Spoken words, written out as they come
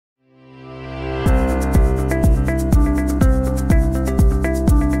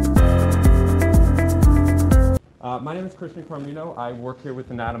My name is Christian Carmino. I work here with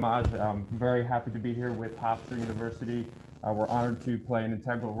Anatomage. I'm very happy to be here with Hofstra University. We're honored to play an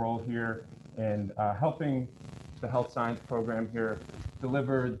integral role here in helping the health science program here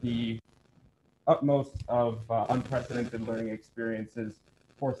deliver the utmost of unprecedented learning experiences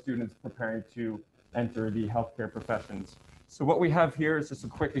for students preparing to enter the healthcare professions. So what we have here is just a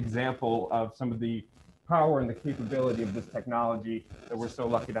quick example of some of the power and the capability of this technology that we're so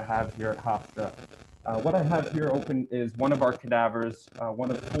lucky to have here at Hofstra. What I have here open is one of our cadavers,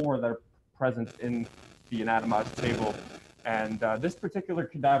 one of 4 that are present in the Anatomage table. And this particular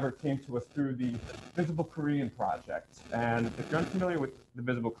cadaver came to us through the Visible Korean Project. And if you're unfamiliar with the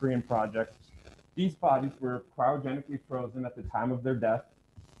Visible Korean Project, these bodies were cryogenically frozen at the time of their death,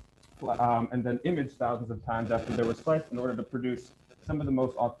 and then imaged thousands of times after they were sliced in order to produce some of the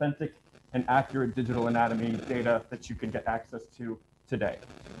most authentic and accurate digital anatomy data that you could get access to today.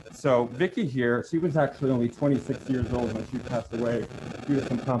 So Vicky here, she was actually only 26 years old when she passed away due to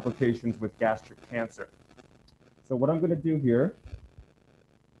some complications with gastric cancer. So what I'm going to do here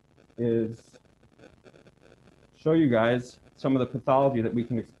is show you guys some of the pathology that we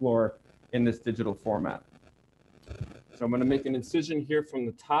can explore in this digital format. So I'm going to make an incision here from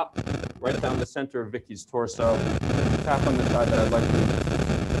the top right down the center of Vicky's torso, tap on the side that I'd like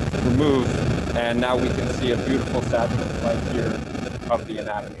to remove, and now we can see a beautiful sagittal slice here of the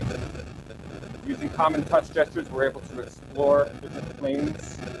anatomy. Using common touch gestures, we're able to explore different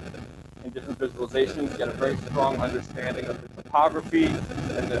planes and different visualizations, get a very strong understanding of the topography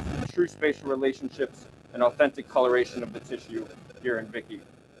and the true spatial relationships and authentic coloration of the tissue here in Vicky.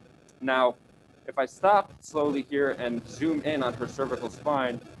 Now, if I stop slowly here and zoom in on her cervical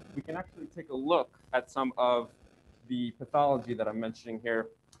spine, we can actually take a look at some of the pathology that I'm mentioning here.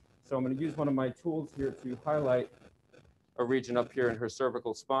 So I'm going to use one of my tools here to highlight a region up here in her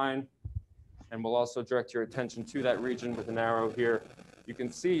cervical spine, and we'll also direct your attention to that region with an arrow here. You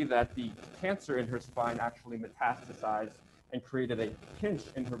can see that the cancer in her spine actually metastasized and created a pinch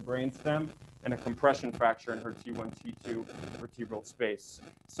in her brainstem and a compression fracture in her T1, T2 vertebral space.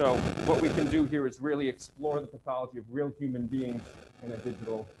 So what we can do here is really explore the pathology of real human beings in a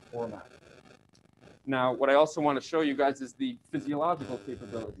digital format. Now, what I also want to show you guys is the physiological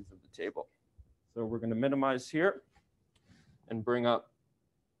capabilities of the table. So we're going to minimize here and bring up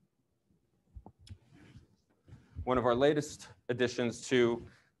one of our latest additions to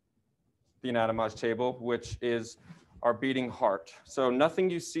the Anatomage table, which is our beating heart. So nothing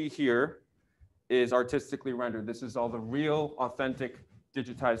you see here is artistically rendered. This is all the real, authentic,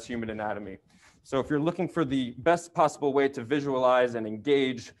 digitized human anatomy. So if you're looking for the best possible way to visualize and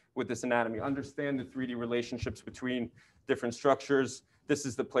engage with this anatomy, understand the 3D relationships between different structures, this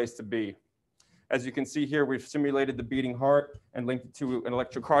is the place to be. As you can see here, we've simulated the beating heart and linked it to an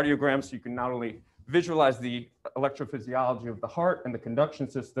electrocardiogram, so you can not only visualize the electrophysiology of the heart and the conduction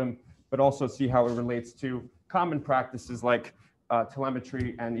system, but also see how it relates to common practices like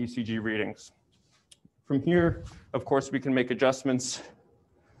telemetry and ECG readings. From here, of course, we can make adjustments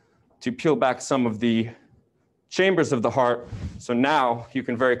to peel back some of the chambers of the heart. So now you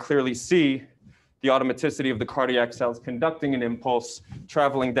can very clearly see the automaticity of the cardiac cells conducting an impulse,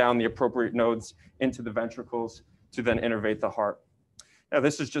 traveling down the appropriate nodes into the ventricles to then innervate the heart. Now,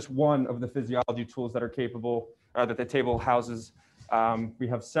 this is just one of the physiology tools that are capable, that the table houses. We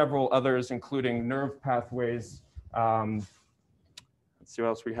have several others, including nerve pathways. Let's see what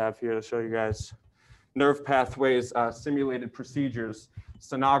else we have here to show you guys. Nerve pathways, simulated procedures,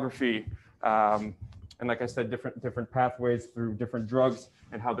 sonography, and like I said, different pathways through different drugs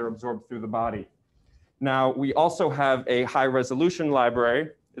and how they're absorbed through the body. Now, we also have a high resolution library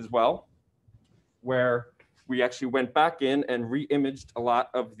as well, where we actually went back in and re-imaged a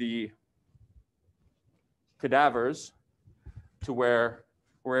lot of the cadavers to where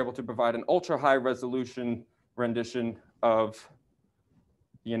we're able to provide an ultra high resolution rendition of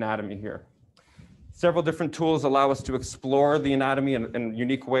the anatomy here. Several different tools allow us to explore the anatomy in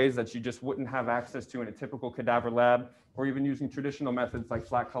unique ways that you just wouldn't have access to in a typical cadaver lab, or even using traditional methods like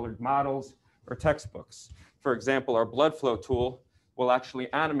flat colored models or textbooks. For example, our blood flow tool will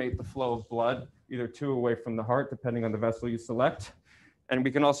actually animate the flow of blood either to or away from the heart, depending on the vessel you select. And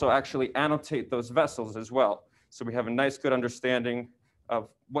we can also actually annotate those vessels as well. So we have a nice, good understanding of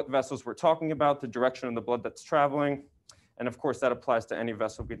what vessels we're talking about, the direction of the blood that's traveling. And of course, that applies to any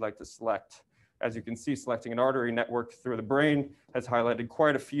vessel we'd like to select. As you can see, selecting an artery network through the brain has highlighted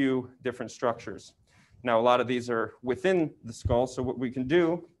quite a few different structures. Now, a lot of these are within the skull. So what we can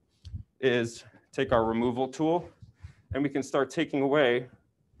do is take our removal tool, and we can start taking away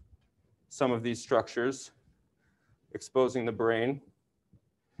some of these structures, exposing the brain.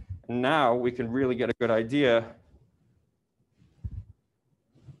 And now we can really get a good idea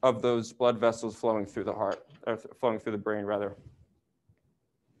of those blood vessels flowing through the heart, or flowing through the brain rather.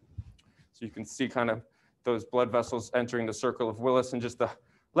 So you can see kind of those blood vessels entering the circle of Willis and just the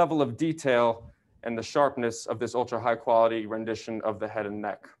level of detail and the sharpness of this ultra high quality rendition of the head and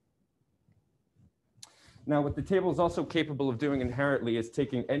neck. Now, what the table is also capable of doing inherently is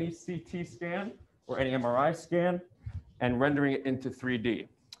taking any CT scan or any MRI scan and rendering it into 3D.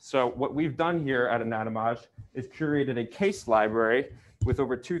 So what we've done here at Anatomage is curated a case library with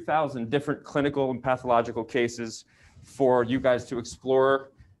over 2,000 different clinical and pathological cases for you guys to explore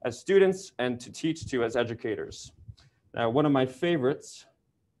as students and to teach to as educators. Now, one of my favorites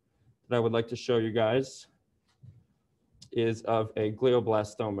that I would like to show you guys is of a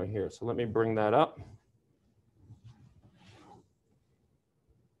glioblastoma here. So let me bring that up.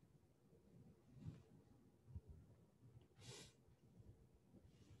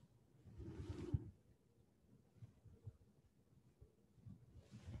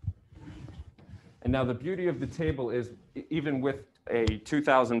 And now the beauty of the table is even with a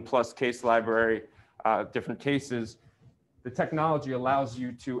 2,000 plus case library, different cases, the technology allows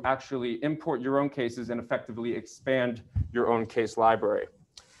you to actually import your own cases and effectively expand your own case library.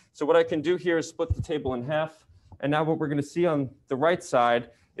 So what I can do here is split the table in half. And now what we're going to see on the right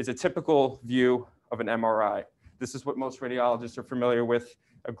side is a typical view of an MRI. This is what most radiologists are familiar with,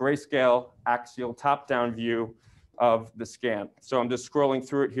 a grayscale axial top-down view of the scan. So I'm just scrolling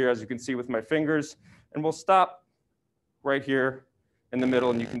through it here, as you can see with my fingers, and we'll stop right here in the middle,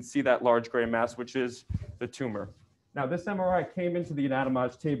 and you can see that large gray mass, which is the tumor. Now, this MRI came into the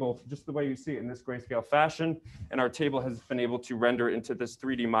Anatomage table just the way you see it in this grayscale fashion, and our table has been able to render it into this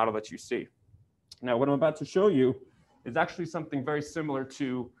 3D model that you see. Now, what I'm about to show you is actually something very similar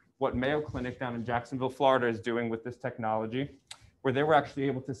to what Mayo Clinic down in Jacksonville, Florida is doing with this technology, where they were actually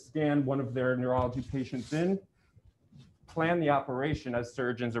able to scan one of their neurology patients in, plan the operation as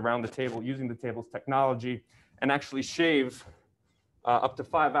surgeons around the table using the table's technology, and actually shave up to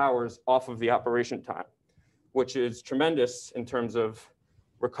 5 hours off of the operation time, which is tremendous in terms of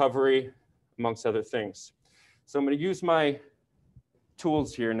recovery, amongst other things. So I'm going to use my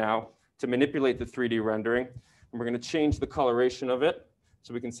tools here now to manipulate the 3D rendering, and we're going to change the coloration of it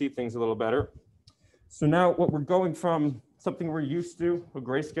so we can see things a little better. So now what we're going from something we're used to, a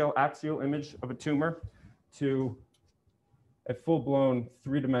grayscale axial image of a tumor, to a full-blown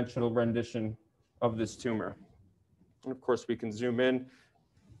three-dimensional rendition of this tumor. And of course, we can zoom in,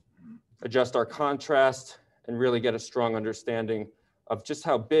 adjust our contrast, and really get a strong understanding of just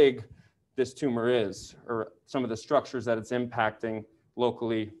how big this tumor is, or some of the structures that it's impacting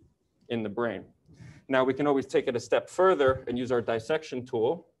locally in the brain. Now, we can always take it a step further and use our dissection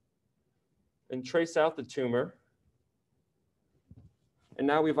tool and trace out the tumor. And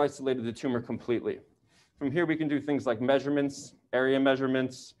now we've isolated the tumor completely. From here, we can do things like measurements, area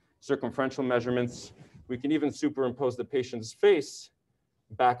measurements, circumferential measurements. We can even superimpose the patient's face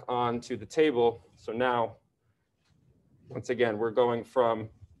back onto the table. So now, once again, we're going from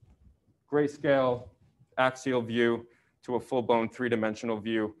grayscale axial view to a full-blown three-dimensional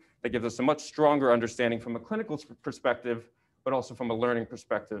view that gives us a much stronger understanding from a clinical perspective, but also from a learning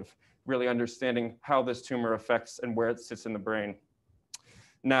perspective, really understanding how this tumor affects and where it sits in the brain.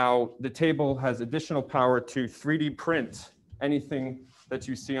 Now, the table has additional power to 3D print anything that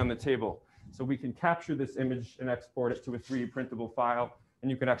you see on the table. So we can capture this image and export it to a 3D printable file,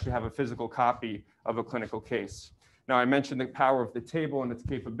 and you can actually have a physical copy of a clinical case. Now, I mentioned the power of the table and its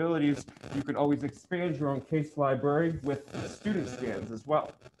capabilities. You can always expand your own case library with student scans as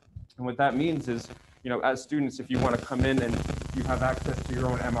well. And what that means is, as students, if you want to come in and you have access to your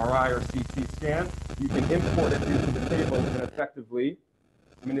own MRI or CT scan, you can import it into the table and effectively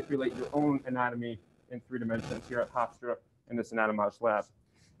manipulate your own anatomy in 3 dimensions here at Hofstra in this Anatomage lab.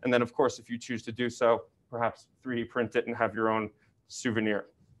 And then, of course, if you choose to do so, perhaps 3D print it and have your own souvenir.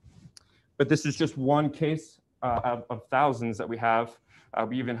 But this is just one case of thousands that we have.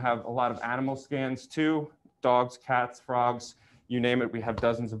 We even have a lot of animal scans too, dogs, cats, frogs, you name it, we have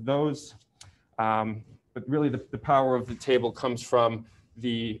dozens of those. But really the power of the table comes from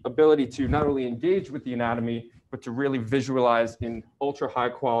the ability to not only engage with the anatomy, but to really visualize in ultra high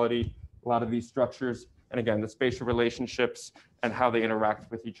quality a lot of these structures, and again, the spatial relationships and how they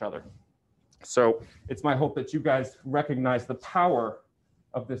interact with each other. So it's my hope that you guys recognize the power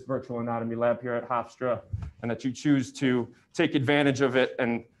of this virtual anatomy lab here at Hofstra, and that you choose to take advantage of it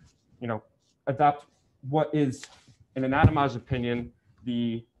and adopt what is, in Anatomage opinion,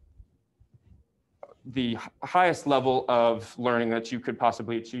 the highest level of learning that you could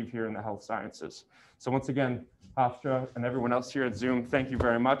possibly achieve here in the health sciences. So once again, Hofstra and everyone else here at Zoom, thank you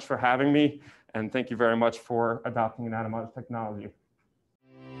very much for having me, and thank you very much for adopting Anatomage technology.